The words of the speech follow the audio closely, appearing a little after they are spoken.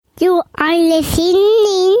You are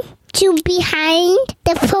listening to Behind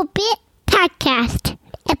the Pulpit Podcast,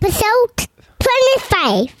 episode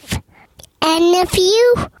 25. And a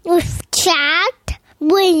few with Chad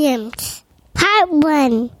Williams, part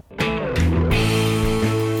 1.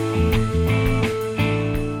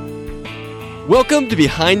 Welcome to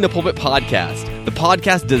Behind the Pulpit Podcast, the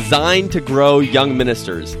podcast designed to grow young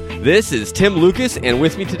ministers. This is Tim Lucas, and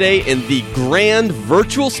with me today in the grand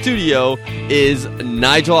virtual studio is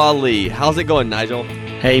Nigel Ali. How's it going, Nigel?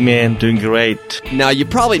 Hey, man, doing great. Now, you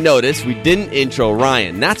probably noticed we didn't intro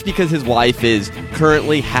Ryan. That's because his wife is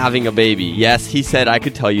currently having a baby. Yes, he said I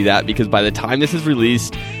could tell you that because by the time this is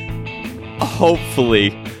released,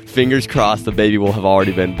 hopefully, fingers crossed, the baby will have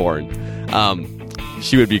already been born.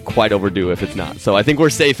 She would be quite overdue if it's not. So I think we're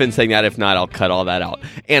safe in saying that. If not, I'll cut all that out.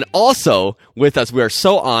 And also with us, we are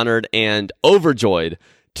so honored and overjoyed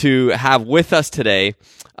to have with us today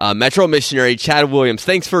Metro missionary Chad Williams.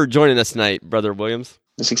 Thanks for joining us tonight, Brother Williams.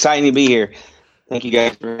 It's exciting to be here. Thank you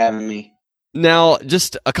guys for having me. Now,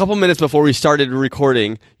 just a couple minutes before we started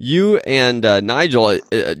recording, you and Nigel,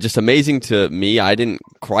 just amazing to me. I didn't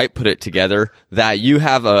quite put it together that you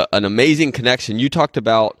have an amazing connection. You talked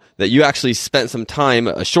about that you actually spent some time,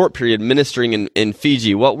 a short period, ministering in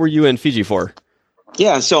Fiji. What were you in Fiji for?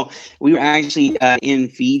 Yeah, so we were actually in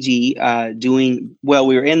Fiji we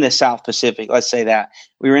were in the South Pacific. Let's say that.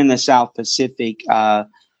 We were in the South Pacific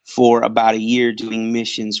for about a year doing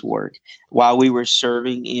missions work. While we were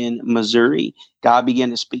serving in Missouri, God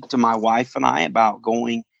began to speak to my wife and I about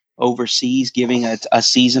going overseas, giving a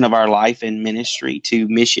season of our life in ministry to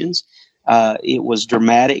missions. It was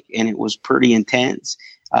dramatic and it was pretty intense.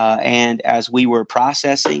 And as we were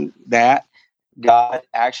processing that, God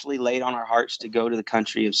actually laid on our hearts to go to the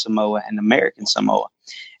country of Samoa and American Samoa.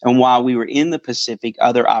 And while we were in the Pacific,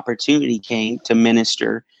 other opportunity came to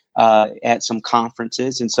minister at some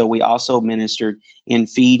conferences. And so we also ministered in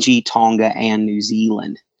Fiji, Tonga, and New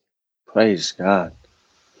Zealand. Praise God.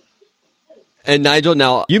 And Nigel,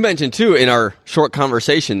 now you mentioned too in our short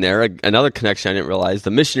conversation there, another connection I didn't realize,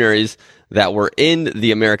 the missionaries that were in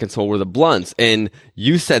the American Samoa were the Blunts. And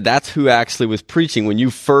you said that's who actually was preaching when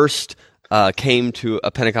you first came to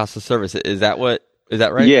a Pentecostal service. Is that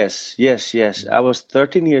right? Yes. I was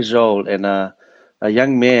 13 years old, and a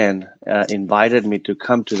young man invited me to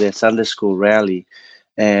come to their Sunday school rally.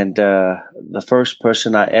 And the first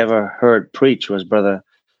person I ever heard preach was Brother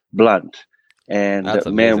Blunt. And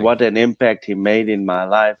man, what an impact he made in my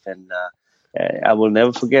life. And I will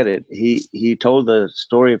never forget it. He told the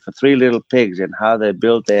story of the 3 little pigs and how they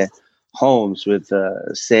built their homes with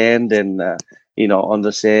sand and, on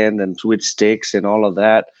the sand and with sticks and all of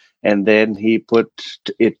that. And then he put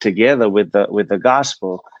it together with the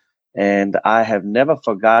gospel. And I have never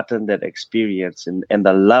forgotten that experience and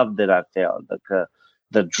the love that I felt,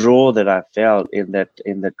 the draw that I felt in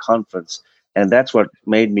the conference. And that's what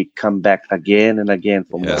made me come back again and again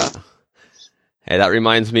for more. Hey, that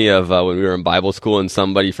reminds me of when we were in Bible school and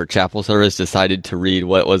somebody for chapel service decided to read,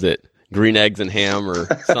 what was it, Green Eggs and Ham or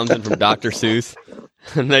something from Dr. Seuss.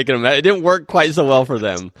 And they can imagine, it didn't work quite so well for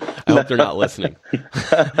them. I hope they're not listening.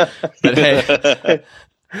 But hey,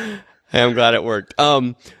 I'm glad it worked.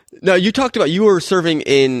 Now, you talked about you were serving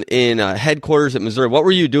in headquarters at Missouri. What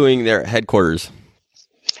were you doing there at headquarters?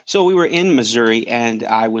 So we were in Missouri, and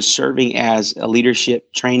I was serving as a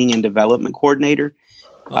leadership training and development coordinator.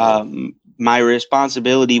 My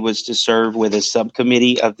responsibility was to serve with a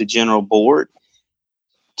subcommittee of the general board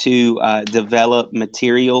to develop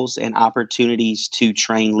materials and opportunities to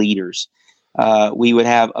train leaders. We would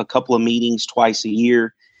have a couple of meetings twice a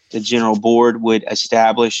year. The general board would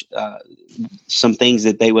establish some things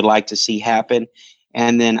that they would like to see happen,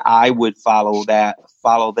 and then I would follow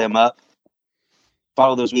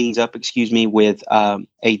those meetings up, with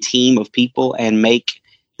a team of people and make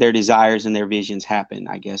their desires and their visions happen,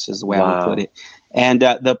 I guess is the way I would put it. And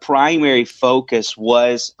the primary focus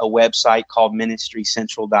was a website called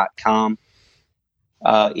ministrycentral.com.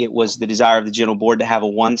 It was the desire of the general board to have a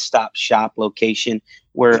one-stop shop location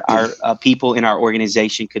where our people in our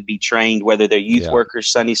organization could be trained, whether they're youth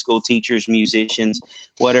workers, Sunday school teachers, musicians,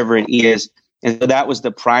 whatever it is. And so that was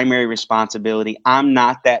the primary responsibility. I'm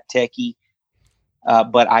not that techie,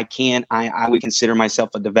 but I would consider myself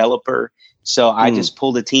a developer. So I just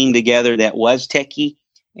pulled a team together that was techie,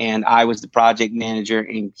 and I was the project manager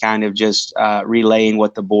and kind of just relaying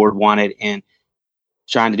what the board wanted and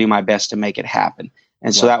trying to do my best to make it happen.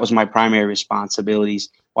 And so that was my primary responsibilities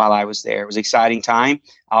while I was there. It was an exciting time.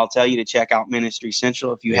 I'll tell you to check out Ministry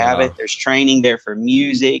Central if you have it. There's training there for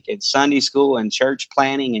music and Sunday school and church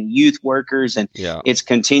planning and youth workers, and it's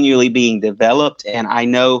continually being developed. And I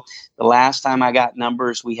know The last time I got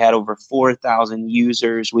numbers, we had over 4,000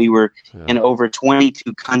 users. We were in over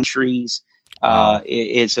 22 countries.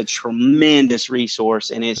 It's a tremendous resource,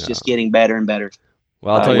 and it's just getting better and better.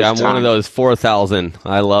 Well, I'll tell you, I'm one of those 4,000.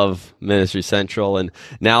 I love Ministry Central, and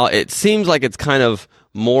now it seems like it's kind of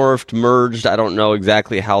morphed, merged. I don't know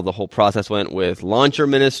exactly how the whole process went with Launcher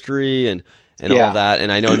Ministry and all that.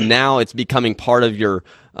 And I know now it's becoming part of your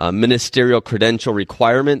ministerial credential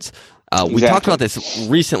requirements. We talked about this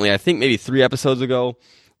recently, I think maybe 3 episodes ago.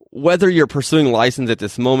 Whether you're pursuing license at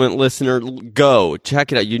this moment, listener, go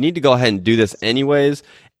check it out. You need to go ahead and do this anyways.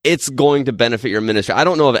 It's going to benefit your ministry. I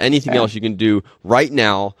don't know of anything else you can do right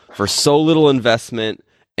now for so little investment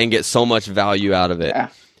and get so much value out of it.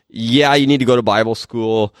 Yeah, you need to go to Bible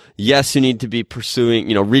school. Yes, you need to be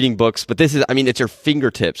pursuing, reading books. But this is, it's your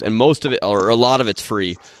fingertips, and most of it, or a lot of it's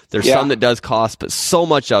free. There's some that does cost, but so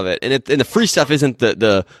much of it, and the free stuff isn't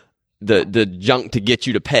the junk to get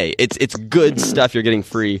you to pay. It's good stuff you're getting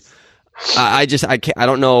free. I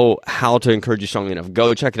don't know how to encourage you strongly enough.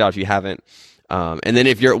 Go check it out if you haven't. And then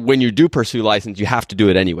when you do pursue license, you have to do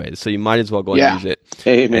it anyways. So you might as well go and use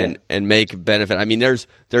it and make benefit.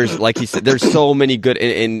 There's like he said, there's so many good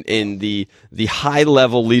in the high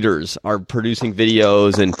level leaders are producing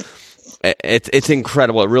videos, and it's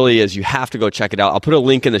incredible. It really is. You have to go check it out. I'll put a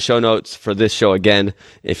link in the show notes for this show again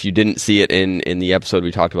if you didn't see it in the episode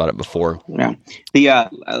we talked about it before. Yeah.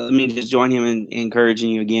 Let me just join him in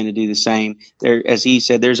encouraging you again to do the same. There, as he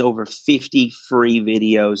said, there's over 50 free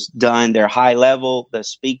videos done. They're high level. The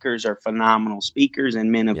speakers are phenomenal speakers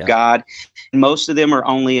and men of God. Most of them are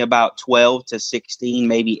only about 12 to 16,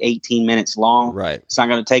 maybe 18 minutes long. Right. It's not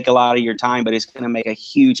going to take a lot of your time, but it's going to make a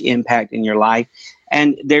huge impact in your life.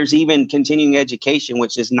 And there's even continuing education,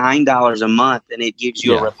 which is $9 a month, and it gives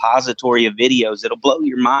you a repository of videos that'll blow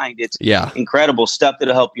your mind. It's incredible stuff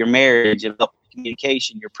that'll help your marriage, it'll help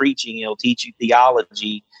communication, your preaching, it'll teach you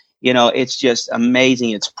theology. It's just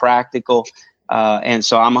amazing. It's practical. And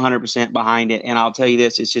so I'm 100% behind it. And I'll tell you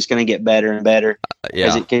this, it's just going to get better and better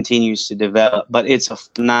as it continues to develop. But it's a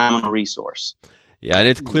phenomenal resource. Yeah, and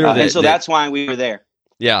it's clear that's why we were there.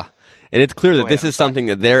 Yeah. And it's clear that this is something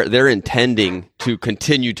that they're intending to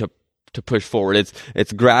continue to push forward.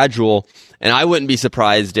 It's gradual, and I wouldn't be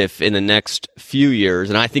surprised if in the next few years,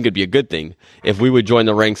 and I think it'd be a good thing, if we would join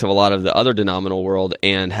the ranks of a lot of the other denominational world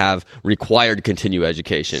and have required continuing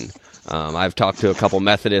education. I've talked to a couple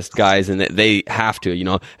Methodist guys, and they have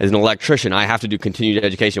to. As an electrician, I have to do continued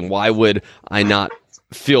education. Why would I not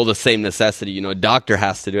feel the same necessity? A doctor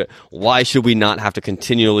has to do it. Why should we not have to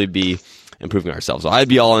continually be improving ourselves? So I'd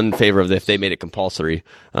be all in favor of if they made it compulsory,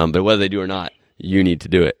 but whether they do or not, you need to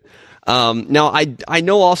do it. Now, I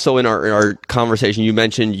know also in our conversation you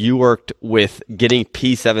mentioned you worked with getting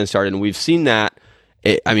P7 started, and we've seen that.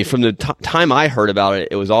 From the time I heard about it,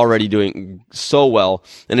 it was already doing so well,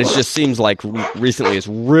 and it just seems like recently it's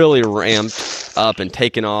really ramped up and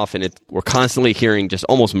taken off, and we're constantly hearing just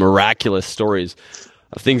almost miraculous stories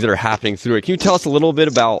of things that are happening through it. Can you tell us a little bit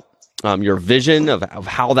about your vision of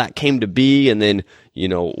how that came to be, and then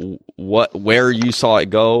where you saw it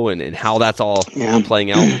go, and how that's all playing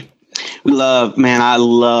out? I love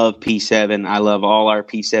P7. I love all our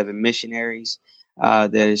P7 missionaries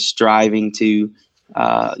that is striving to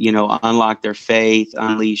unlock their faith,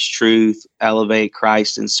 unleash truth, elevate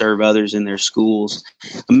Christ, and serve others in their schools.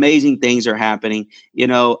 Amazing things are happening.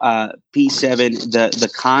 P7,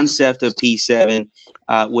 the concept of P7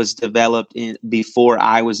 was developed before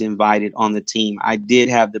I was invited on the team. I did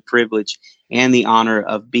have the privilege and the honor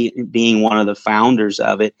of being one of the founders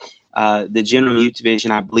of it. The General Youth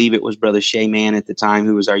Division, I believe it was Brother Shay Mann at the time,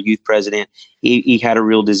 who was our youth president. He had a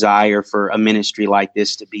real desire for a ministry like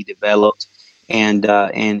this to be developed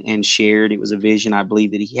and shared. It was a vision I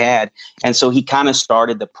believe that he had. And so he kind of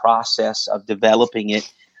started the process of developing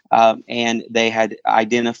it. And they had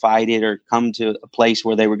identified it or come to a place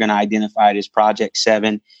where they were going to identify it as Project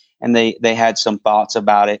 7. And they had some thoughts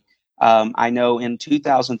about it. I know in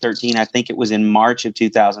 2013, I think it was in March of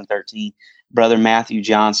 2013, Brother Matthew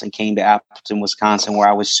Johnson came to Appleton, Wisconsin, where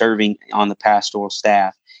I was serving on the pastoral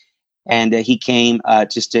staff. And he came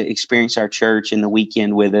just to experience our church in the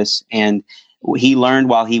weekend with us. And he learned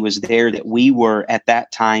while he was there that we were at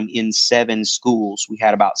that time in 7 schools. We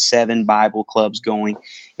had about 7 Bible clubs going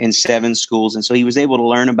in 7 schools. And so he was able to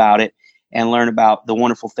learn about it and learn about the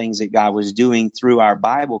wonderful things that God was doing through our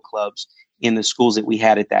Bible clubs in the schools that we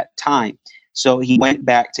had at that time. So he went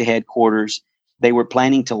back to headquarters. They were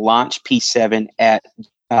planning to launch P7 at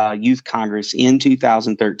Youth Congress in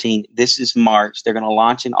 2013. This is March. They're going to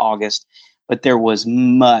launch in August, but there was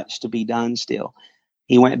much to be done still.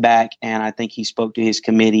 He went back, and I think he spoke to his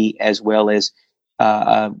committee as well as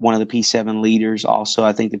one of the P7 leaders, also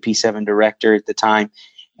I think the P7 director at the time,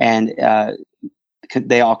 and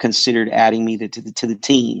they all considered adding me to the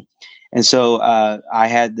team. And so I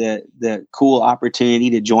had the cool opportunity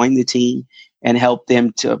to join the team and help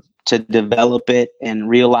them to develop it and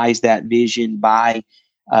realize that vision by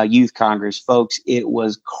Youth Congress. Folks, it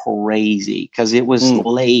was crazy because it was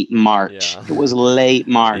late March. Yeah. It was late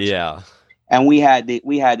March. Yeah. And we had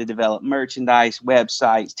to develop merchandise,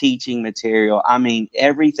 websites, teaching material. I mean,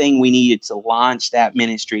 everything we needed to launch that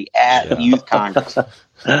ministry at Youth Congress.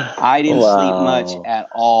 I didn't sleep much at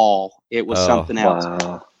all. It was something else.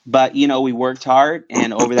 Wow. But, we worked hard.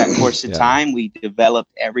 And over that course of time, we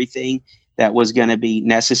developed everything that was going to be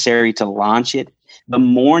necessary to launch it. The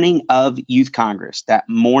morning of Youth Congress, that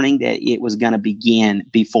morning that it was going to begin,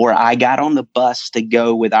 before I got on the bus to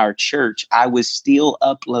go with our church, I was still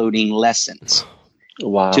uploading lessons to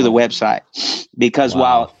the website. Because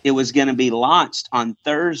while it was going to be launched on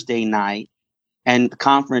Thursday night and the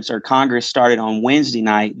Congress started on Wednesday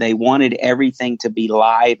night, they wanted everything to be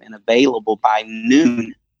live and available by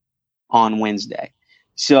noon on Wednesday.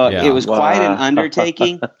 So it was quite an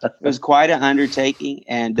undertaking. It was quite an undertaking,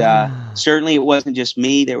 and certainly it wasn't just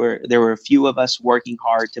me. There were a few of us working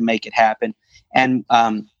hard to make it happen. And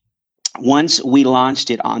once we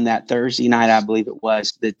launched it on that Thursday night, I believe it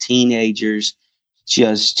was, the teenagers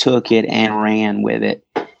just took it and ran with it.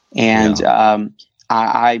 And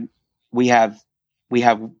we have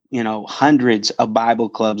hundreds of Bible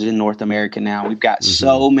clubs in North America now. We've got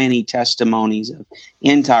so many testimonies of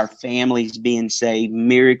entire families being saved,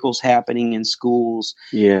 miracles happening in schools,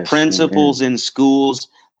 principals in schools.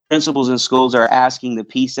 Principals in schools are asking the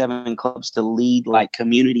P7 clubs to lead like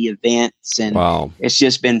community events, and it's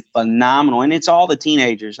just been phenomenal. And it's all the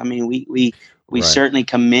teenagers. I mean, we certainly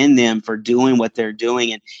commend them for doing what they're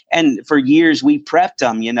doing. And for years we prepped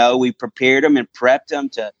them, we prepared them and prepped them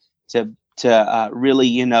to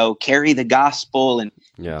really, carry the gospel and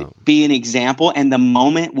be an example. And the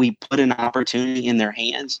moment we put an opportunity in their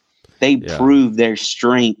hands, they prove their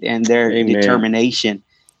strength and their determination,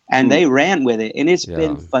 and they ran with it. And it's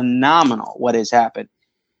been phenomenal what has happened.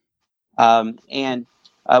 And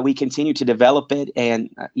we continue to develop it. And,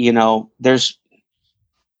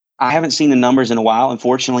 I haven't seen the numbers in a while.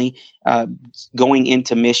 Unfortunately, going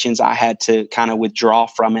into missions, I had to kind of withdraw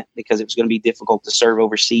from it because it was going to be difficult to serve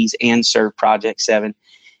overseas and serve Project 7.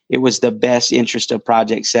 It was the best interest of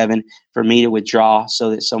Project 7 for me to withdraw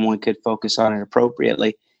so that someone could focus on it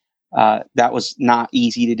appropriately. That was not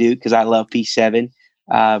easy to do because I love P7.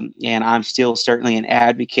 And I'm still certainly an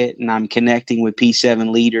advocate, and I'm connecting with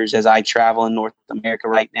P7 leaders as I travel in North America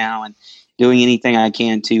right now and doing anything I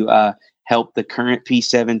can to help the current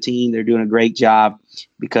P7 team. They're doing a great job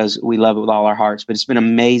because we love it with all our hearts. But it's been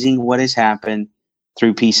amazing what has happened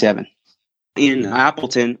through P7. In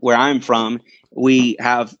Appleton, where I'm from, we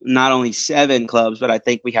have not only 7 clubs, but I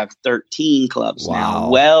think we have 13 clubs now.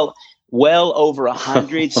 Well over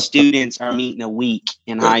 100 students are meeting a week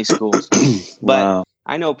in high schools. But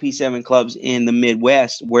I know P7 clubs in the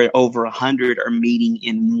Midwest where over 100 are meeting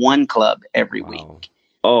in one club every week.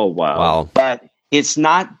 Oh, wow. But it's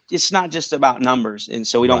not just about numbers. And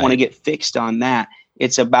so we don't want to get fixed on that.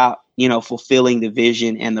 It's about, fulfilling the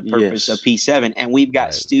vision and the purpose of P7. And we've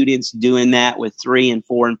got students doing that with 3 and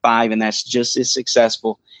 4 and 5, and that's just as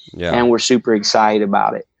successful. Yeah. And we're super excited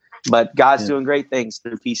about it. But God's doing great things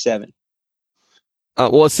through P7.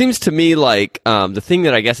 Well, it seems to me like the thing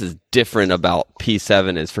that I guess is different about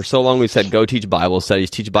P7 is for so long we've said, go teach Bible studies,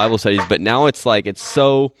 but now it's like it's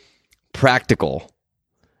so practical.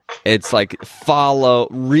 It's like follow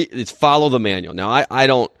the manual. Now,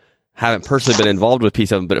 I haven't personally been involved with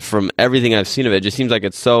P7, but from everything I've seen of it, it just seems like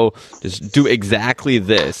it's so just do exactly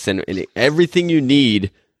this, and everything you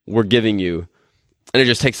need, we're giving you, and it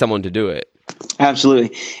just takes someone to do it.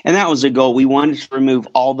 Absolutely, and that was the goal. We wanted to remove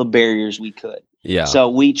all the barriers we could. Yeah. So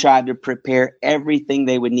we tried to prepare everything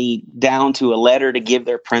they would need down to a letter to give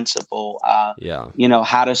their principal, how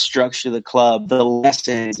to structure the club, the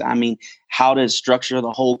lessons, how to structure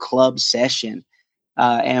the whole club session.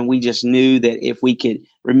 And we just knew that if we could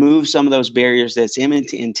remove some of those barriers that's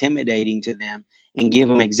intimidating to them and give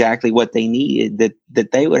them exactly what they needed,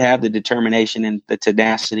 that they would have the determination and the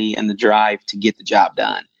tenacity and the drive to get the job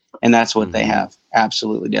done. And that's what they have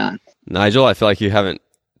absolutely done. Nigel, I feel like you haven't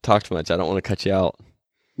talked much. I don't want to cut you out.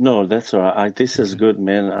 No, that's all right. This is good,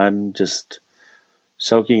 man. I'm just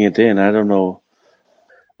soaking it in. I don't know.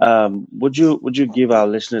 Would you give our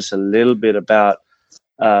listeners a little bit about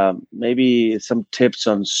maybe some tips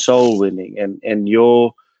on soul winning and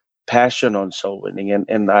your passion on soul winning?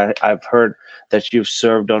 And I've heard that you've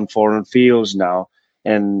served on foreign fields now,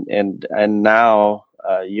 and now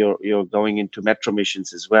you're going into metro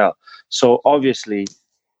missions as well. So obviously,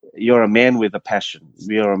 you're a man with a passion.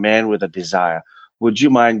 You're a man with a desire. Would you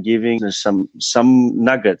mind giving us some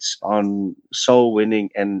nuggets on soul winning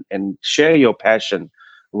and share your passion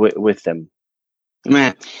with them?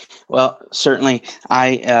 Man, well, certainly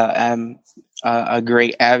I am a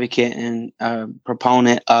great advocate and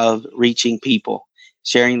proponent of reaching people,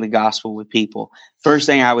 sharing the gospel with people. First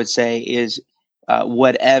thing I would say is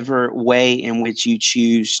whatever way in which you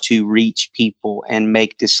choose to reach people and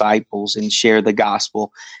make disciples and share the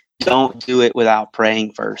gospel, don't do it without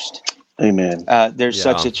praying first. Amen. There's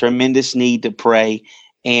such a tremendous need to pray.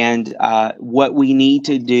 And what we need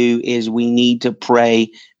to do is we need to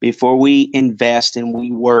pray before we invest and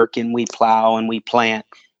we work and we plow and we plant.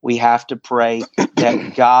 We have to pray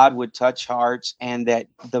that God would touch hearts and that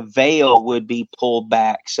the veil would be pulled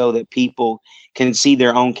back so that people can see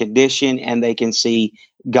their own condition and they can see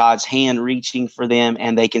God's hand reaching for them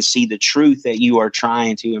and they can see the truth that you are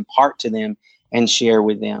trying to impart to them and share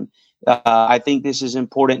with them. I think this is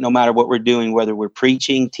important no matter what we're doing, whether we're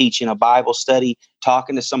preaching, teaching a Bible study,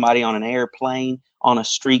 talking to somebody on an airplane, on a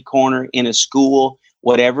street corner, in a school,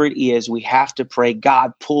 whatever it is, we have to pray,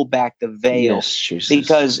 God, pull back the veil. Yes, Jesus.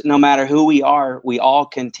 Because no matter who we are, we all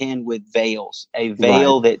contend with veils, a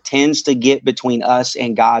veil that tends to get between us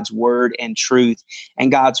and God's word and truth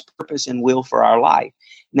and God's purpose and will for our life.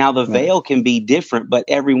 Now, the veil can be different, but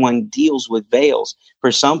everyone deals with veils.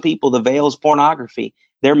 For some people, the veil is pornography.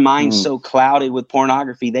 Their mind's so clouded with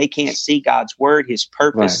pornography, they can't see God's word, his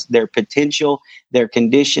purpose, their potential, their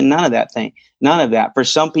condition, none of that thing. None of that. For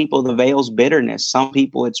some people, the veil's bitterness. Some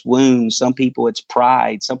people, it's wounds. Some people, it's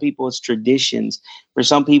pride. Some people, it's traditions. For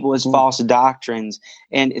some people, it's false doctrines.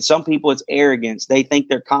 And some people, it's arrogance. They think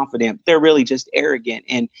they're confident. They're really just arrogant.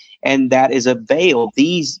 And that is a veil.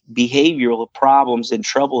 These behavioral problems and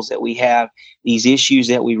troubles that we have, these issues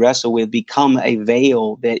that we wrestle with, become a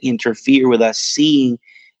veil that interfere with us seeing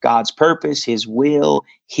God's purpose, his will,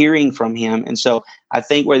 hearing from him. And so I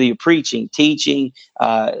think whether you're preaching, teaching,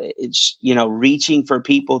 it's, reaching for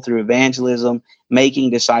people through evangelism, making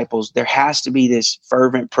disciples, there has to be this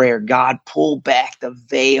fervent prayer. God, pull back the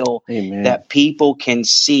veil that people can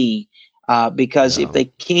see, because if they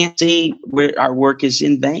can't see, our work is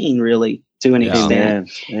in vain, really, to an extent.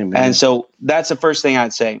 Amen. And so that's the first thing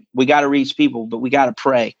I'd say. We got to reach people, but we got to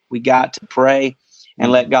pray. We got to pray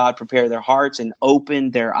and let God prepare their hearts and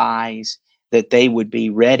open their eyes that they would be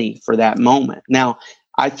ready for that moment. Now,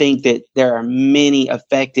 I think that there are many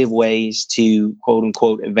effective ways to, quote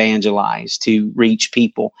unquote, evangelize, to reach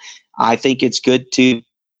people. I think it's good to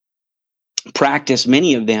practice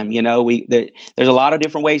many of them. There's a lot of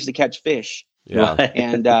different ways to catch fish. Yeah.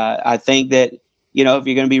 And I think that, if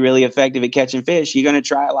you're going to be really effective at catching fish, you're going to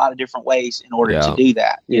try a lot of different ways in order to do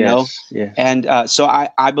that, you know? Yeah. And so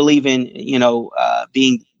I believe in,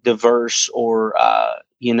 being diverse or,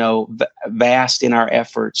 vast in our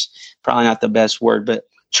efforts, probably not the best word, but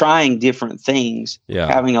trying different things,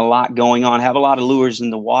 having a lot going on, have a lot of lures in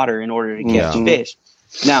the water in order to catch fish.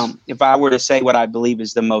 Now, if I were to say what I believe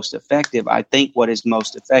is the most effective, I think what is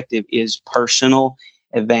most effective is personal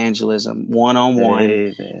evangelism, one-on-one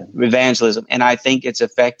evangelism. And I think it's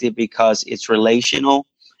effective because it's relational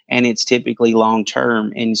and it's typically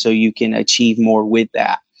long-term. And so you can achieve more with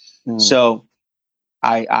that. So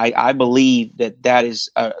I believe that is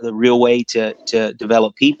the real way to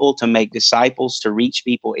develop people, to make disciples, to reach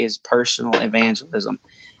people is personal evangelism.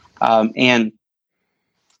 And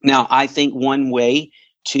now I think one way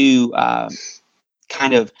to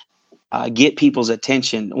get people's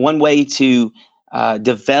attention, one way to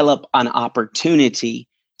develop an opportunity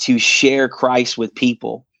to share Christ with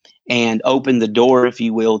people and open the door, if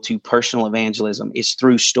you will, to personal evangelism is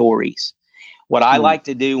through stories. What I like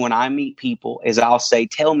to do when I meet people is I'll say,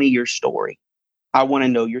 tell me your story. I want to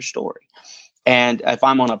know your story. And if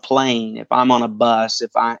I'm on a plane, if I'm on a bus,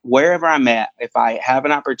 wherever I'm at, if I have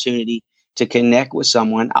an opportunity to connect with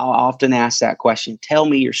someone, I'll often ask that question, tell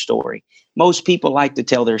me your story. Most people like to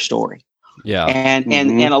tell their story. Yeah. And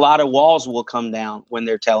a lot of walls will come down when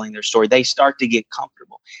they're telling their story. They start to get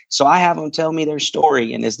comfortable. So I have them tell me their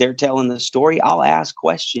story. And as they're telling the story, I'll ask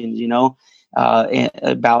questions,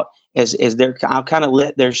 about I'll kind of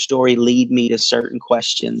let their story lead me to certain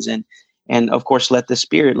questions and of course, let the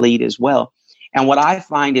Spirit lead as well. And what I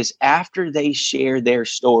find is after they share their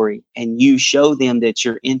story and you show them that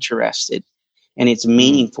you're interested and it's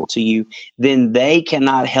meaningful to you, then they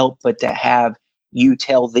cannot help but to have you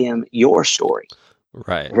tell them your story.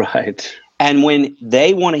 Right. And when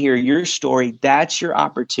they want to hear your story, that's your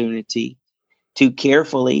opportunity to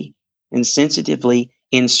carefully and sensitively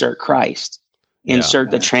insert Christ. Insert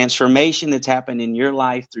the transformation that's happened in your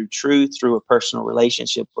life through truth, through a personal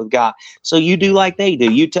relationship with God. So you do like they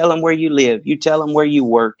do. You tell them where you live. You tell them where you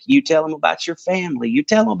work. You tell them about your family. You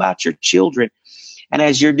tell them about your children. And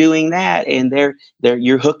as you're doing that, and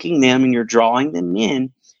you're hooking them and you're drawing them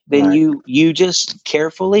in, then you just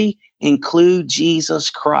carefully include Jesus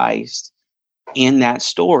Christ in that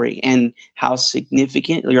story and how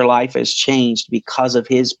significant your life has changed because of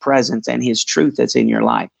his presence and his truth that's in your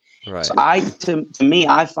life. Right. So to me,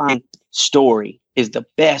 I find story is the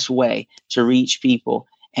best way to reach people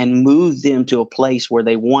and move them to a place where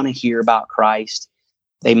they want to hear about Christ.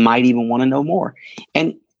 They might even want to know more.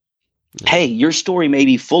 And hey, your story may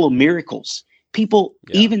be full of miracles. People,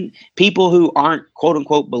 even people who aren't quote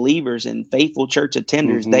unquote believers and faithful church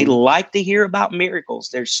attenders, they like to hear about miracles.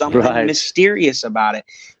 There's something mysterious about it.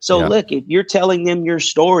 So look, if you're telling them your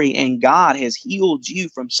story and God has healed you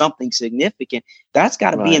from something significant, that's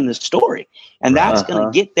got to be in the story. And that's going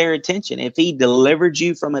to get their attention. If he delivered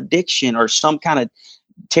you from addiction or some kind of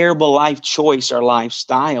terrible life choice or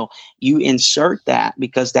lifestyle, you insert that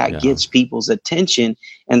because that gets people's attention.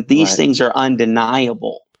 And these things are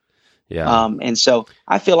undeniable. Yeah. And so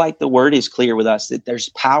I feel like the word is clear with us that there's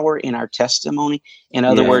power in our testimony. In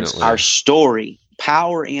other words, our story,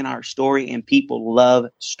 power in our story, and people love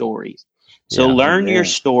stories. So learn your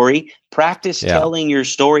story, practice telling your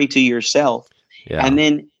story to yourself, and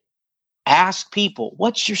then ask people,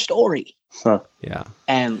 what's your story? Yeah.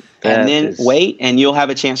 And then wait, and you'll have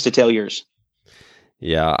a chance to tell yours.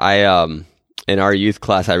 Yeah. I, in our youth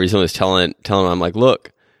class, I recently was telling them, I'm like,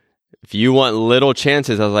 look, if you want little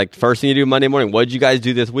chances, I was like, first thing you do Monday morning, what did you guys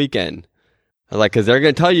do this weekend? I was like, because they're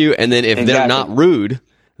going to tell you, and then if they're not rude,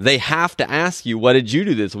 they have to ask you, what did you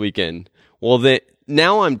do this weekend? Well,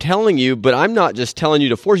 now I'm telling you, but I'm not just telling you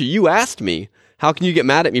to force you. You asked me. How can you get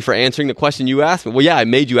mad at me for answering the question you asked me? Well, yeah, I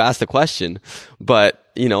made you ask the question, but,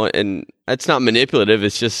 and it's not manipulative.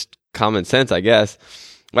 It's just common sense, I guess.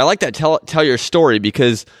 But I like that tell your story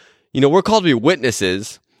because, we're called to be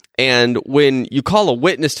witnesses. And when you call a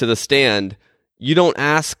witness to the stand, you don't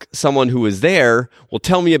ask someone who was there, well,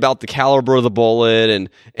 tell me about the caliber of the bullet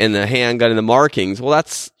and the handgun and the markings. Well,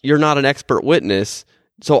 you're not an expert witness.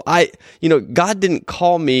 So God didn't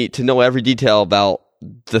call me to know every detail about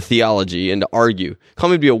the theology and to argue. Call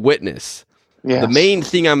me to be a witness. Yes. The main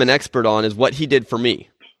thing I'm an expert on is what he did for me.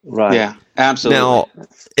 Right. Yeah, absolutely. Now,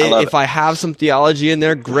 if I have some theology in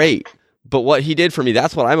there, great. But what he did for me,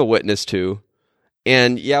 that's what I'm a witness to.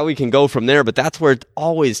 And we can go from there, but that's where it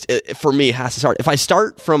always, for me, has to start. If I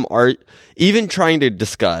start from art, even trying to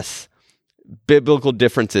discuss biblical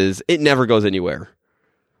differences, it never goes anywhere.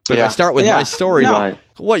 But if I start with my story,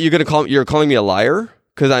 what, you're calling me a liar?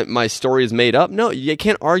 Because my story is made up? No, you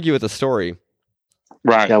can't argue with a story.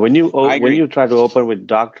 Right. Yeah, when you try to open with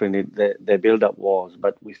doctrine, they build up walls.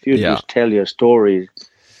 But if you just tell your story,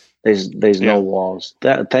 there's no walls.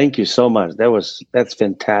 Thank you so much. That's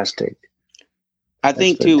fantastic. I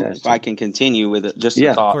think, too, if I can continue with it, just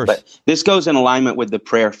a thought, but this goes in alignment with the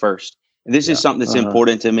prayer first. This is something that's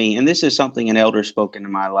important to me, and this is something an elder spoke into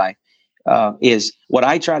my life, is what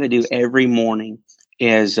I try to do every morning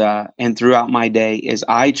is, and throughout my day, is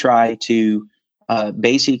I try to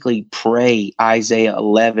basically pray Isaiah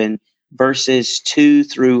 11, verses 2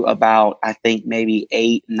 through about, I think, maybe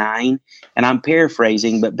 8, 9. And I'm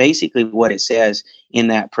paraphrasing, but basically what it says in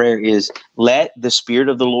that prayer is, let the Spirit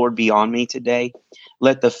of the Lord be on me today.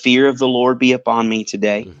 Let the fear of the Lord be upon me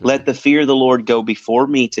today. Mm-hmm. Let the fear of the Lord go before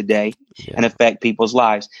me today and affect people's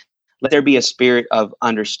lives. Let there be a spirit of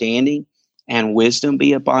understanding and wisdom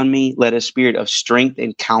be upon me. Let a spirit of strength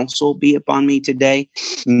and counsel be upon me today.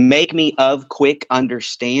 Make me of quick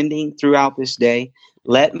understanding throughout this day.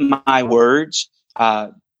 Let my words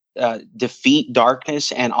defeat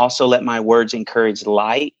darkness, and also let my words encourage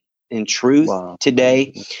light and truth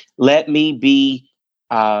today. Let me be,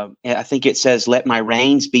 I think it says, let my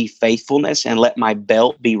reins be faithfulness and let my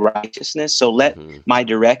belt be righteousness. So let my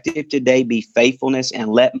directive today be faithfulness and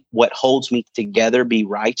let what holds me together be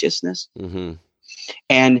righteousness. Mm-hmm.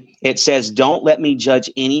 And it says, don't let me judge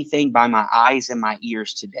anything by my eyes and my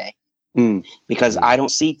ears today. Because I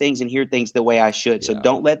don't see things and hear things the way I should. So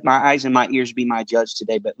don't let my eyes and my ears be my judge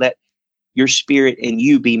today, but let your spirit and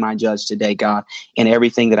you be my judge today, God, in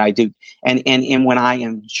everything that I do. And when I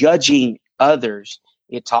am judging others,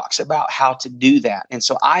 it talks about how to do that. And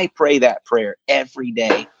so I pray that prayer every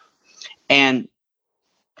day. And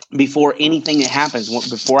before anything that happens,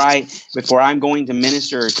 before I'm going to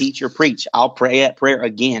minister or teach or preach, I'll pray that prayer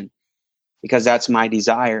again, because that's my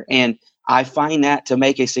desire. And I find that to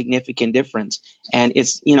make a significant difference. And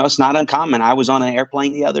it's not uncommon. I was on an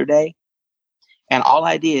airplane the other day, And all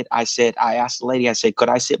I did, I asked the lady, I said, could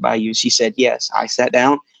I sit by you? She said, yes. I sat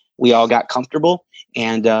down. We all got comfortable,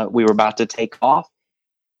 and we were about to take off.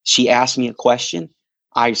 She asked me a question.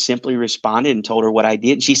 I simply responded and told her what I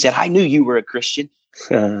did. And she said, I knew you were a Christian.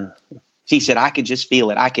 She said, I could just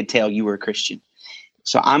feel it. I could tell you were a Christian.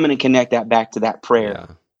 So I'm going to connect that back to that prayer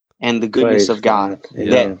and the goodness of God.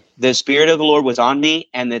 That the Spirit of the Lord was on me,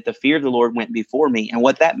 and that the fear of the Lord went before me. And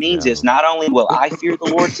what that means is not only will I fear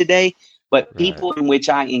the Lord today, but people in which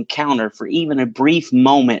I encounter for even a brief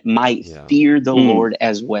moment might fear the Lord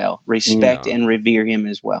as well, respect and revere him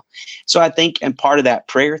as well. So I think, and part of that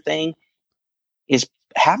prayer thing is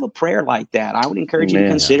have a prayer like that. I would encourage you to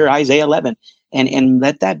consider Isaiah 11 and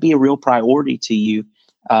let that be a real priority to you,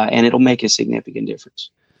 and it'll make a significant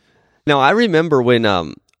difference. Now, I remember when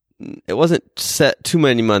it wasn't set too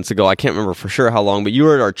many months ago, I can't remember for sure how long, but you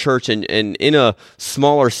were at our church, and in a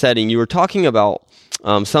smaller setting, you were talking about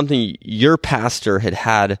something your pastor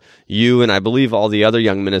had you and I believe all the other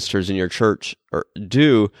young ministers in your church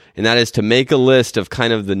do, and that is to make a list of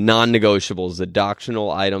kind of the non-negotiables, the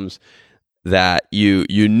doctrinal items that you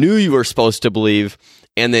knew you were supposed to believe,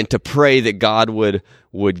 and then to pray that God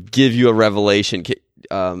would give you a revelation.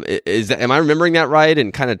 Am I remembering that right?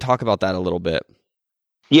 And kind of talk about that a little bit.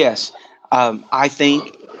 Yes, I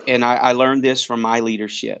think, and I learned this from my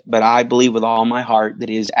leadership, but I believe with all my heart that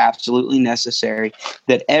it is absolutely necessary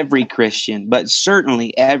that every Christian, but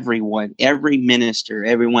certainly everyone, every minister,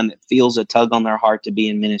 everyone that feels a tug on their heart to be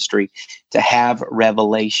in ministry, to have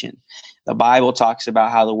revelation. The Bible talks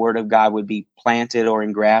about how the Word of God would be planted or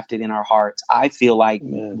engrafted in our hearts. I feel like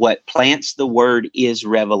what plants the Word is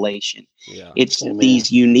revelation. It's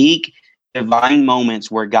these unique divine moments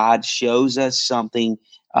where God shows us something,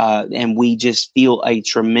 and we just feel a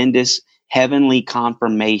tremendous heavenly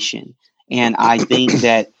confirmation. And I think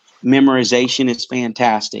that memorization is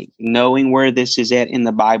fantastic. Knowing where this is at in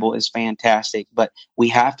the Bible is fantastic. But we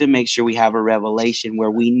have to make sure we have a revelation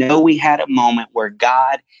where we know we had a moment where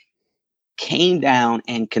God came down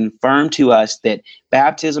and confirmed to us that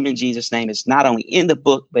baptism in Jesus' name is not only in the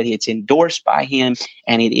book, but it's endorsed by him,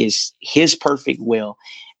 and it is his perfect will.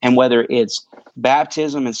 And whether it's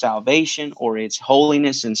baptism and salvation, or it's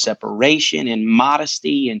holiness and separation and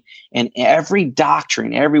modesty and every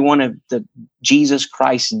doctrine, every one of the Jesus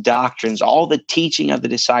Christ doctrines, all the teaching of the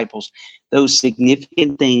disciples, those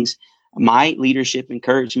significant things, my leadership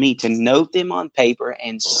encouraged me to note them on paper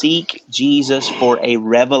and seek Jesus for a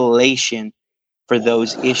revelation for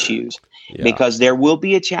those issues. Because there will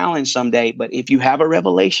be a challenge someday, but if you have a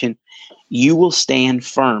revelation, you will stand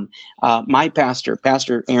firm. My pastor,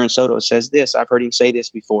 Pastor Aaron Soto, says this. I've heard him say this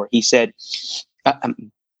before. He said,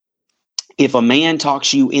 if a man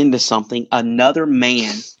talks you into something, another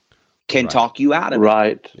man can talk you out of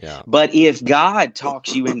it. Yeah. But if God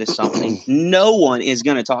talks you into something, no one is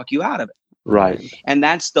going to talk you out of it. Right. And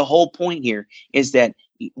that's the whole point here, is that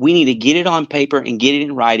we need to get it on paper and get it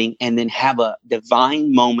in writing, and then have a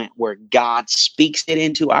divine moment where God speaks it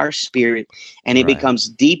into our spirit, and it becomes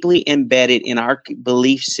deeply embedded in our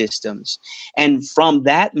belief systems. And from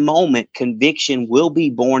that moment, conviction will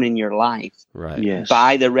be born in your life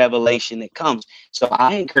by the revelation that comes. So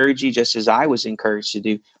I encourage you, just as I was encouraged to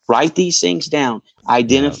do, write these things down,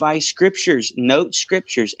 identify scriptures, note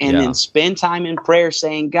scriptures, and then spend time in prayer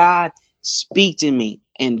saying, God, speak to me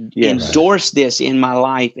and endorse this in my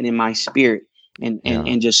life and in my spirit,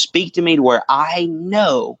 and just speak to me to where I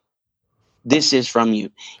know this is from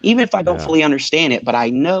you. Even if I don't fully understand it, but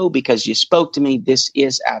I know because you spoke to me, this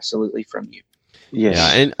is absolutely from you. Yes.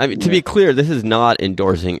 Yeah, and I mean, to be clear, this is not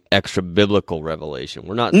endorsing extra biblical revelation.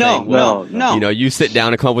 We're not saying, no. You know, you sit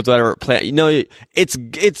down and come up with whatever plan. You know,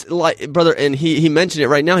 it's like, brother, and he mentioned it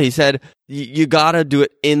right now. He said you gotta do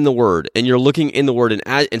it in the Word, and you're looking in the Word.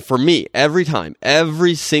 And for me, every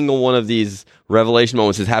single one of these revelation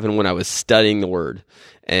moments has happened when I was studying the Word.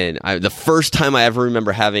 And the first time I ever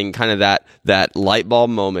remember having kind of that light bulb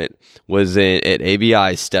moment was at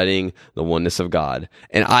ABI studying the oneness of God.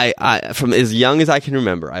 And I from as young as I can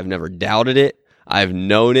remember, I've never doubted it. I've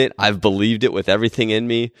known it. I've believed it with everything in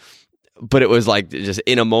me. But it was like just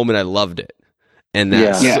in a moment, I loved it. And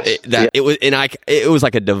it was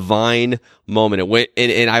like a divine moment. It went,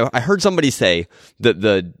 and I heard somebody say that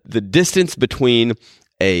the distance between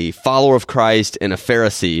a follower of Christ and a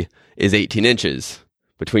Pharisee is 18 inches.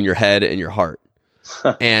 Between your head and your heart.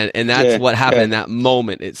 And that's what happened in that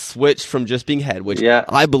moment. It switched from just being head, which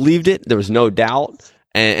I believed it. There was no doubt.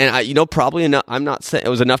 And I, you know, probably enough, I'm not saying it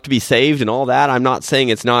was enough to be saved and all that. I'm not saying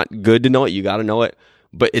it's not good to know it. You got to know it,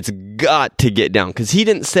 but it's got to get down. Cause he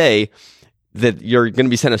didn't say that you're going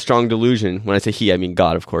to be sent a strong delusion. When I say he, I mean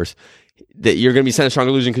God, of course, that you're going to be sent a strong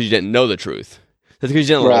delusion because you didn't know the truth. That's because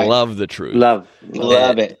you don't Right. love the truth. Love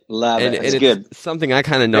it. And That's it's good. something I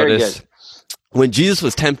kind of Very noticed when Jesus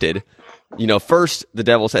was tempted. First the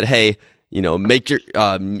devil said, "Hey, make your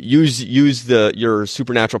use your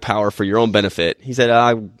supernatural power for your own benefit." He said,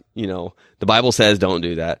 the Bible says don't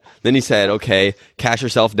do that. Then he said, "Okay, cast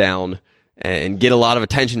yourself down and get a lot of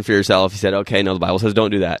attention for yourself." He said, "Okay, no, the Bible says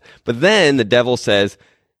don't do that." But then the devil says,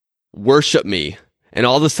 "Worship me." And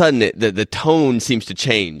all of a sudden, the tone seems to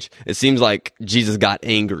change. It seems like Jesus got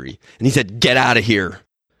angry. And he said, "Get out of here."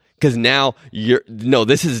 Because now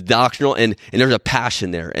this is doctrinal and there's a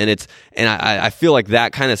passion there. And I feel like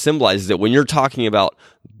that kind of symbolizes it. When you're talking about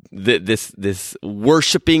this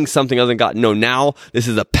worshiping something other than God, no, now this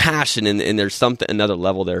is a passion and there's another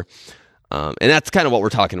level there. And that's kind of what we're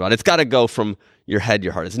talking about. It's got to go from your head to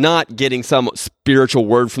your heart. It's not getting some spiritual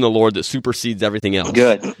word from the Lord that supersedes everything else.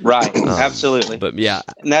 Good. Right. Absolutely. But yeah.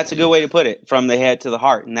 And that's a good way to put it, from the head to the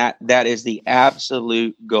heart. And that is the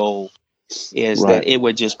absolute goal, is that it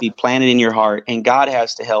would just be planted in your heart. And God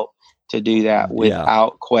has to help to do that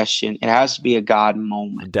without question. It has to be a God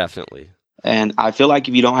moment. Definitely. And I feel like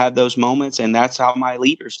if you don't have those moments, and that's how my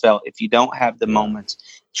leaders felt, if you don't have the moments,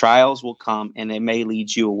 trials will come and they may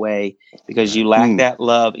lead you away because you lack that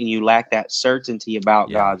love and you lack that certainty about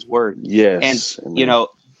God's word. Yes. And,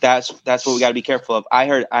 that's what we got to be careful of. I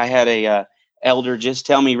had a elder just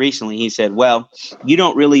tell me recently, he said, well, you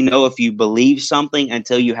don't really know if you believe something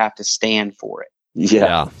until you have to stand for it.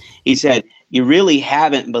 Yeah. He said, you really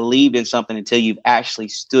haven't believed in something until you've actually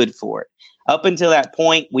stood for it. Up until that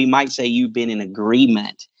point, we might say you've been in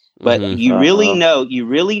agreement, but you really know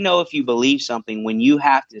if you believe something when you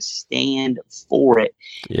have to stand for it.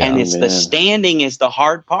 Yeah, and it's the standing is the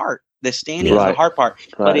hard part. The standing is the hard part,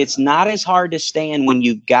 but it's not as hard to stand when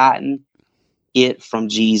you've gotten it from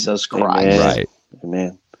Jesus Christ. Amen. Right.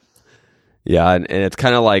 Amen. Yeah. And it's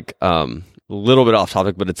kind of like, a little bit off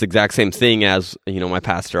topic, but it's the exact same thing as, my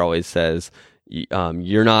pastor always says, you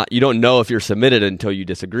don't know if you're submitted until you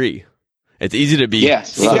disagree. It's easy to be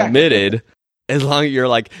submitted as long as you're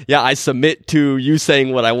like, I submit to you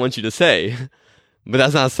saying what I want you to say. But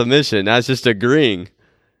that's not submission. That's just agreeing.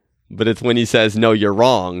 But it's when he says, no, you're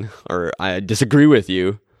wrong, or I disagree with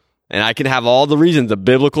you. And I can have all the reasons, the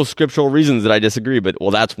biblical scriptural reasons that I disagree. But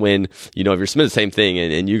that's when, if you're submitted, same thing.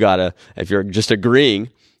 And you gotta, if you're just agreeing,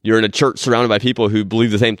 you're in a church surrounded by people who believe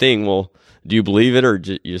the same thing. Well, do you believe it or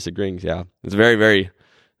you're just agreeing? Yeah. It's very, very,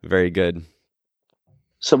 very good.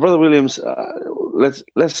 So, Brother Williams,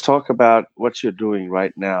 let's talk about what you're doing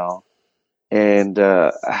right now, and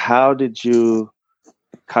how did you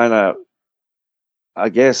kind of, I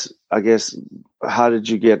guess, how did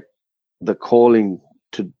you get the calling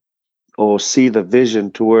to, or see the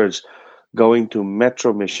vision towards going to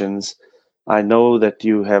metro missions? I know that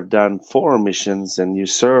you have done 4 missions and you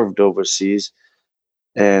served overseas,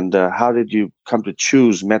 and how did you come to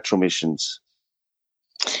choose metro missions?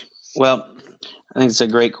 Well, I think it's a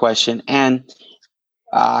great question. And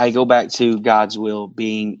I go back to God's will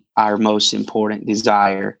being our most important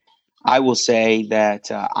desire. I will say that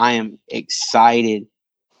I am excited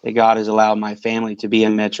that God has allowed my family to be a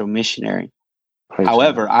metro missionary.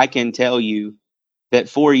 However, I can tell you that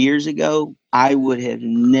 4 years ago, I would have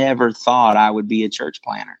never thought I would be a church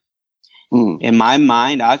planner. In my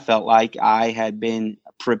mind, I felt like I had been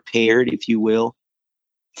prepared, if you will,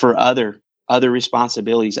 for other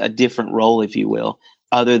responsibilities, a different role, if you will,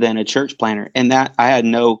 other than a church planner. And that I had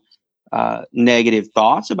no negative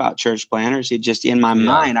thoughts about church planners. It just, in my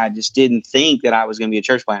mind, I just didn't think that I was going to be a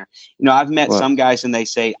church planner. I've met some guys and they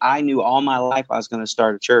say, I knew all my life I was going to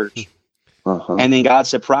start a church. And then God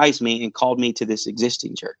surprised me and called me to this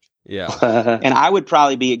existing church. Yeah. And I would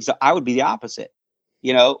probably be the opposite.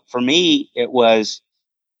 For me, it was,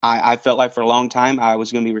 I felt like for a long time I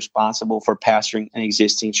was going to be responsible for pastoring an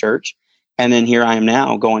existing church. And then here I am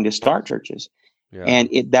now going to start churches. Yeah.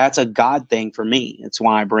 And that's a God thing for me. That's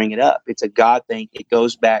why I bring it up. It's a God thing. It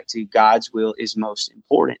goes back to God's will is most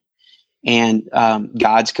important. And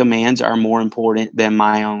God's commands are more important than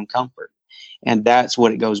my own comfort. And that's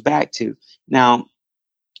what it goes back to. Now,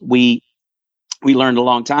 we learned a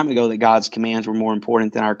long time ago that God's commands were more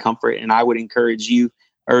important than our comfort. And I would encourage you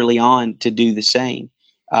early on to do the same.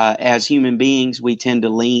 As human beings, we tend to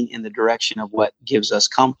lean in the direction of what gives us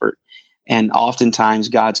comfort. And oftentimes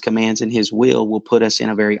God's commands and his will put us in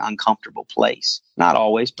a very uncomfortable place. Not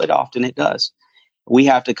always, but often it does. We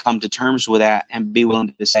have to come to terms with that and be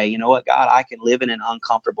willing to say, you know what, God, I can live in an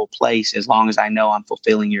uncomfortable place as long as I know I'm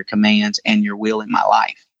fulfilling your commands and your will in my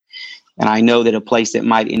life. And I know that a place that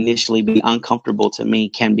might initially be uncomfortable to me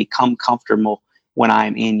can become comfortable when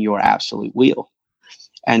I'm in your absolute will.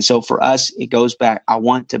 And so for us, it goes back, I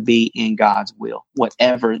want to be in God's will,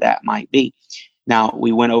 whatever that might be. Now,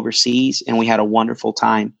 we went overseas and we had a wonderful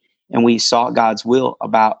time, and we sought God's will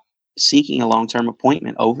about seeking a long-term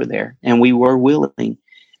appointment over there. And we were willing,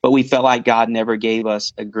 but we felt like God never gave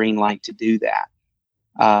us a green light to do that.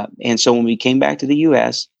 And so when we came back to the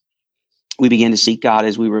U.S., we began to seek God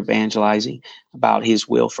as we were evangelizing about his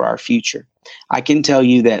will for our future. I can tell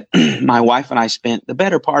you that my wife and I spent the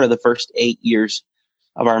better part of the first 8 years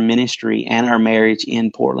of our ministry and our marriage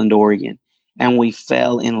in Portland, Oregon. And we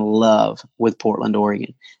fell in love with Portland,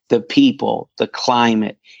 Oregon. The people, the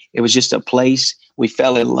climate, it was just a place we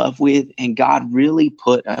fell in love with. And God really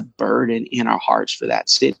put a burden in our hearts for that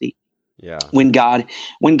city. Yeah. When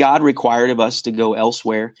God required of us to go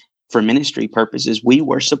elsewhere for ministry purposes, we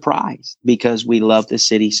were surprised because we loved the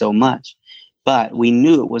city so much. But we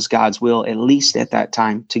knew it was God's will, at least at that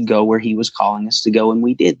time, to go where he was calling us to go. And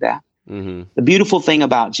we did that. Mm-hmm. The beautiful thing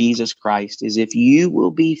about Jesus Christ is if you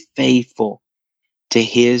will be faithful to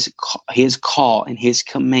his call and his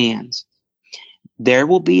commands, there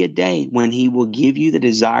will be a day when he will give you the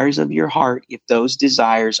desires of your heart if those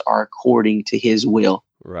desires are according to his will.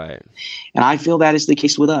 Right. And I feel that is the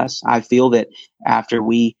case with us. I feel that after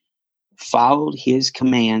we followed his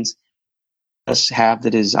commands, us have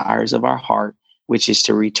the desires of our heart, which is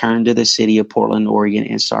to return to the city of Portland, Oregon,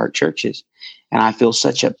 and start churches. And I feel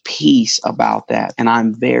such a peace about that. And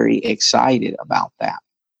I'm very excited about that.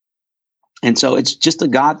 And so it's just a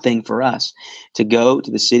God thing for us to go to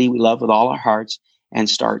the city we love with all our hearts and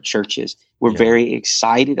start churches. We're very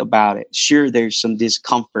excited about it. Sure, there's some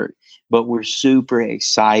discomfort, but we're super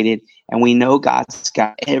excited. And we know God's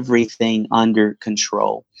got everything under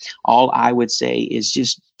control. All I would say is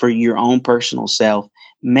just for your own personal self,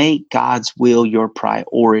 make God's will your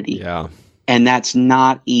priority. Yeah. And that's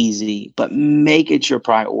not easy, but make it your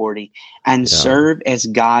priority and serve as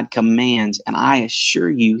God commands. And I assure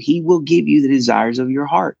you, he will give you the desires of your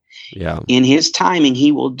heart. Yeah. In his timing,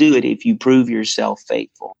 he will do it if you prove yourself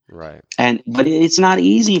faithful. Right. But it's not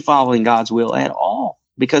easy following God's will at all,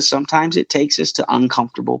 because sometimes it takes us to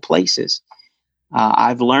uncomfortable places.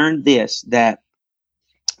 I've learned this, that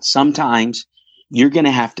sometimes you're going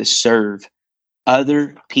to have to serve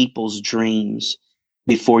other people's dreams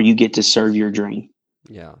before you get to serve your dream.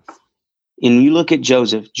 Yeah. And you look at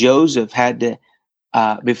Joseph. Joseph had to,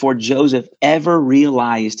 before Joseph ever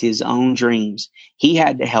realized his own dreams, he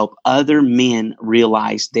had to help other men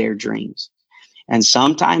realize their dreams. And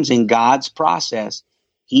sometimes in God's process,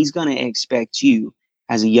 he's going to expect you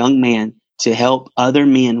as a young man to help other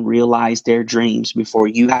men realize their dreams before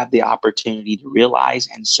you have the opportunity to realize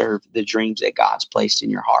and serve the dreams that God's placed in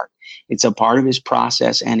your heart. It's a part of his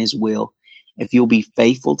process and his will. If you'll be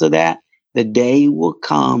faithful to that, the day will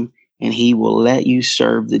come and he will let you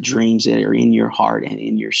serve the dreams that are in your heart and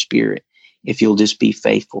in your spirit, if you'll just be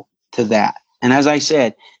faithful to that. And as I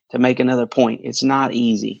said, to make another point, it's not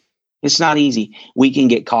easy. It's not easy. We can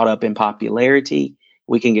get caught up in popularity.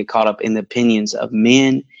 We can get caught up in the opinions of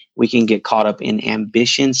men. We can get caught up in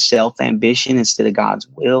ambition, self-ambition instead of God's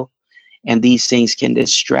will. And these things can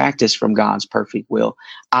distract us from God's perfect will.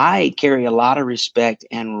 I carry a lot of respect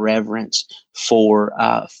and reverence for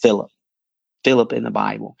Philip in the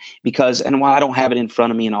Bible, because, and while I don't have it in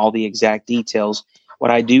front of me in all the exact details,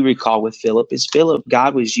 what I do recall with Philip is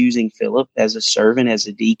God was using Philip as a servant, as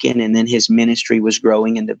a deacon, and then his ministry was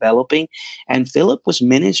growing and developing. And Philip was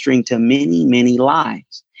ministering to many, many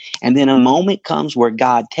lives. And then a moment comes where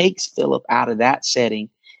God takes Philip out of that setting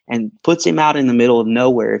and puts him out in the middle of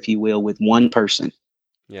nowhere, if you will, with one person.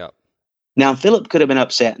 Yeah. Now, Philip could have been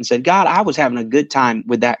upset and said, God, I was having a good time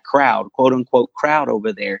with that crowd, quote unquote, crowd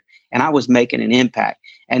over there, and I was making an impact.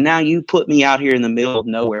 And now you put me out here in the middle of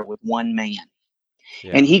nowhere with one man.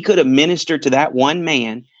 Yeah. And he could have ministered to that one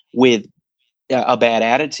man with a bad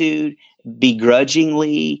attitude,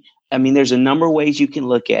 begrudgingly. I mean, there's a number of ways you can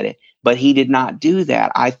look at it. But he did not do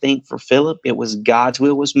that. I think for Philip, it was God's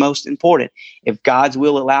will was most important. If God's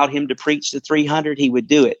will allowed him to preach to 300, he would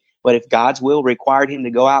do it. But if God's will required him to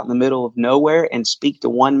go out in the middle of nowhere and speak to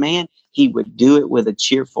one man, he would do it with a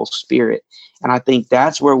cheerful spirit. And I think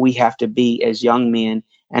that's where we have to be as young men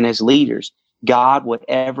and as leaders. God,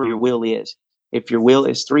 whatever your will is. If your will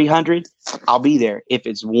is 300, I'll be there. If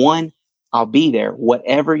it's one, I'll be there.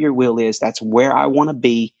 Whatever your will is, that's where I want to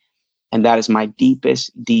be. And that is my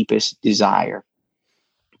deepest, deepest desire.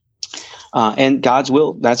 And God's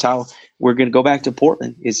will, that's how we're going to go back to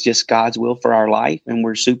Portland. It's just God's will for our life. And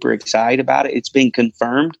we're super excited about it. It's been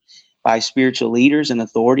confirmed by spiritual leaders and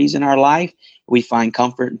authorities in our life. We find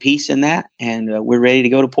comfort and peace in that. And we're ready to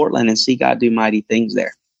go to Portland and see God do mighty things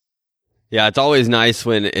there. Yeah, it's always nice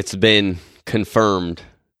when it's been confirmed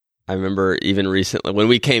I remember even recently when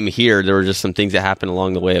we came here, there were just some things that happened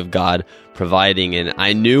along the way of God providing. And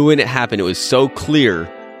I knew when it happened, it was so clear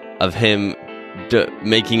of him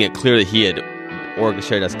making it clear that he had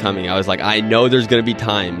orchestrated us coming. I was like, I know there's going to be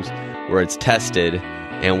times where it's tested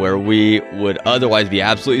and where we would otherwise be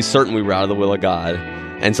absolutely certain we were out of the will of God.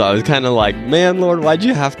 And so I was kind of like, man, Lord, why'd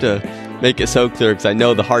you have to make it so clear? Because I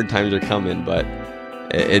know the hard times are coming, but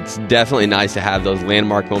it's definitely nice to have those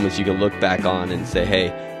landmark moments you can look back on and say,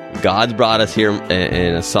 hey, God's brought us here.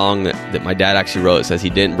 In a song that my dad actually wrote, it says he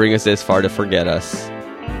didn't bring us this far to forget us.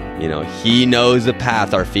 You know, he knows the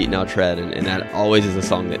path our feet now tread, and that always is a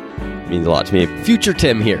song that means a lot to me. Future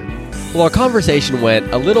Tim here. Well, our conversation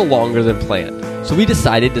went a little longer than planned, so we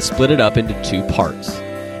decided to split it up into 2 parts.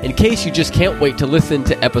 In case you just can't wait to listen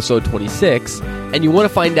to episode 26, and you want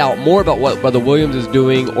to find out more about what Brother Williams is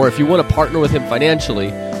doing, or if you want to partner with him financially,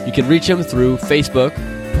 you can reach him through Facebook,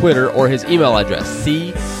 Twitter, or his email address,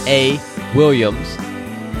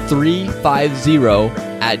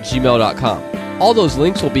 cawilliams350@gmail.com. All those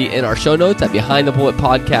links will be in our show notes at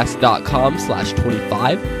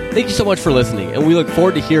behindthepulpitpodcast.com/25. Thank you so much for listening, and we look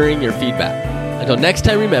forward to hearing your feedback. Until next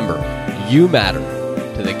time, remember, you matter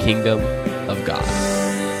to the kingdom of God.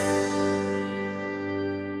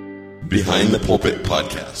 Behind the Pulpit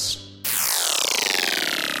Podcast.